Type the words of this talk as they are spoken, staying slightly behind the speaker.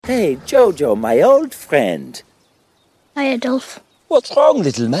Hey, Jojo, my old friend. Hi, Adolf. What's wrong,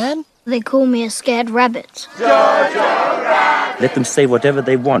 little man? They call me a scared rabbit. Let them say whatever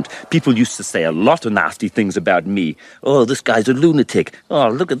they want. People used to say a lot of nasty things about me. Oh, this guy's a lunatic. Oh,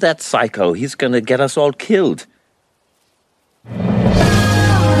 look at that psycho. He's going to get us all killed.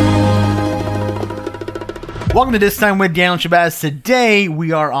 Welcome to This Time with Daniel Shabazz. Today,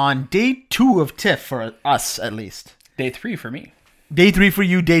 we are on day 2 of TIFF, for us at least. Day 3 for me. Day 3 for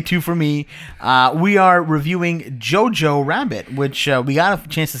you, day 2 for me. We are reviewing Jojo Rabbit, which we got a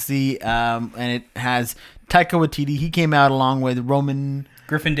chance to see, and it has Taika Waititi. He came out along with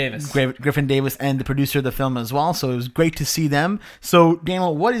Griffin Davis, and the producer of the film as well. So it was great to see them. So,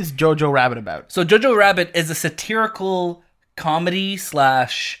 Daniel, what is Jojo Rabbit about? So Jojo Rabbit is a satirical comedy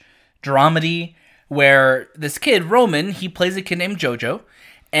 / dramedy where this kid, Roman, he plays a kid named Jojo,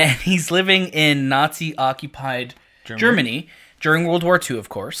 and he's living in Nazi-occupied Germany during World War II, of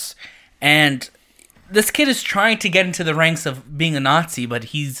course. And this kid is trying to get into the ranks of being a Nazi, but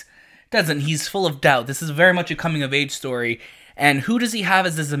he's full of doubt. This is very much a coming-of-age story. And who does he have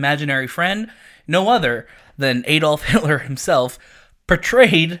as his imaginary friend? No other than Adolf Hitler himself,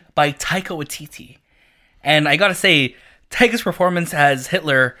 portrayed by Taika Waititi. And I gotta say, Taika's performance as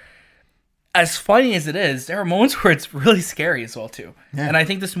Hitler, as funny as it is, there are moments where it's really scary as well, too. Yeah. And I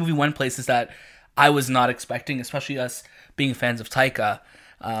think this movie went places that I was not expecting, especially us being fans of Taika,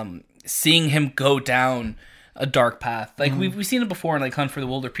 seeing him go down a dark path. Like, we've seen it before in, like, Hunt for the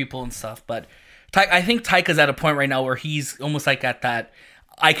Wilder People and stuff, but I think Taika's at a point right now where he's almost like at that,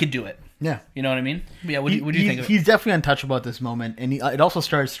 I could do it. Yeah. You know what I mean? Yeah, what do you think of it? He's definitely untouchable at this moment, and it also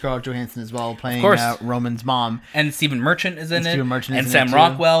stars Scarlett Johansson as well, playing Roman's mom. And Stephen Merchant is in it. And Sam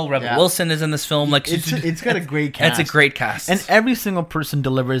Rockwell, Rebel Wilson is in this film. Like, it's got a great cast. It's a great cast. And every single person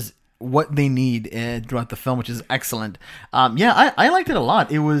delivers what they need throughout the film, which is excellent. I liked it a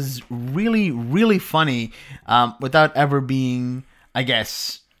lot. It was really, really funny without ever being, I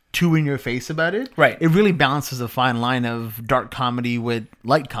guess, too in your face about it. Right. It really balances a fine line of dark comedy with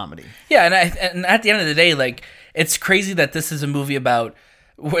light comedy. Yeah, and at the end of the day, like, it's crazy that this is a movie about,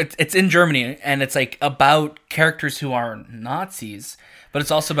 it's in Germany, and it's like about characters who are Nazis, but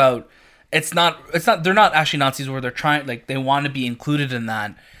it's also about, they're not actually Nazis where they're trying, like, they want to be included in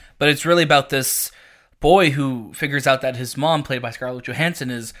that. But it's really about this boy who figures out that his mom, played by Scarlett Johansson,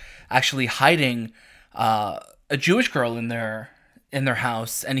 is actually hiding a Jewish girl in their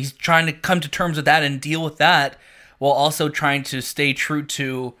house, and he's trying to come to terms with that and deal with that, while also trying to stay true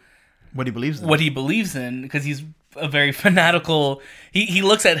to what he believes in. Because he's a very fanatical. He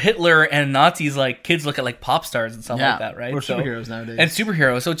looks at Hitler and Nazis like kids look at like pop stars and stuff like that, right? Or superheroes nowadays. And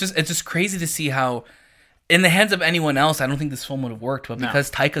superheroes. So it's just crazy to see how, in the hands of anyone else, I don't think this film would have worked. But because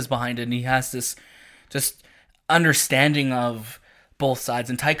Taika's behind it, and he has this just understanding of both sides,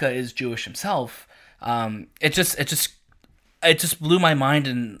 and Taika is Jewish himself, it just blew my mind.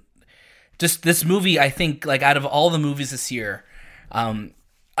 And just this movie, I think, like, out of all the movies this year,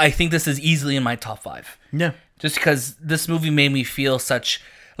 I think this is easily in my top 5. Yeah. Just because this movie made me feel such,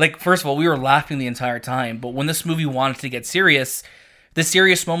 like, first of all, we were laughing the entire time, but when this movie wanted to get serious, the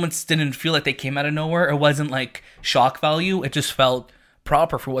serious moments didn't feel like they came out of nowhere. It wasn't like shock value. It just felt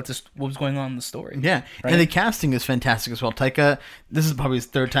proper for what was going on in the story. Yeah, right? And the casting is fantastic as well. Taika, this is probably his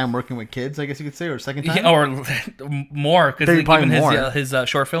 3rd time working with kids, I guess you could say, or 2nd time? Yeah, or more, because even his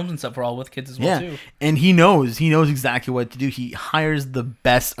short films and stuff were all with kids as well, too. And he knows exactly what to do. He hires the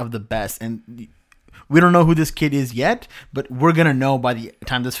best of the best, and we don't know who this kid is yet, but we're going to know by the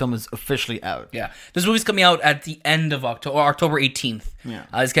time this film is officially out. Yeah. This movie's coming out at the end of October 18th. Yeah.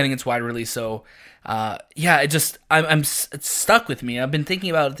 It's getting its wide release, so it's stuck with me. I've been thinking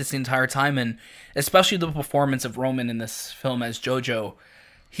about it this entire time, and especially the performance of Roman in this film as Jojo.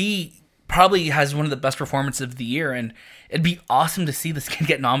 He probably has one of the best performances of the year, and it'd be awesome to see this kid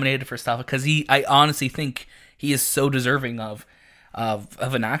get nominated for stuff, because I honestly think he is so deserving of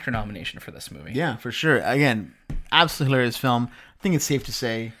an actor nomination for this movie. Yeah, for sure. Again, absolutely hilarious film. I think it's safe to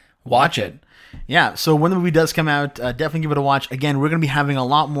say, watch it. Yeah, so when the movie does come out, definitely give it a watch. Again, we're going to be having a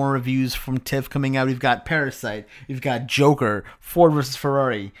lot more reviews from TIFF coming out. We've got Parasite, we've got Joker, Ford vs.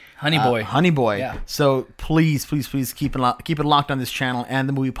 Ferrari, Honey Boy. Yeah. So please keep it locked on this channel and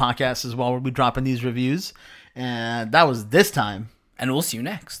the movie podcast as well. We'll be dropping these reviews. And that was This Time. And we'll see you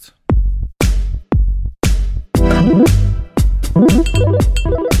next. Thank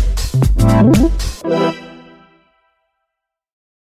you.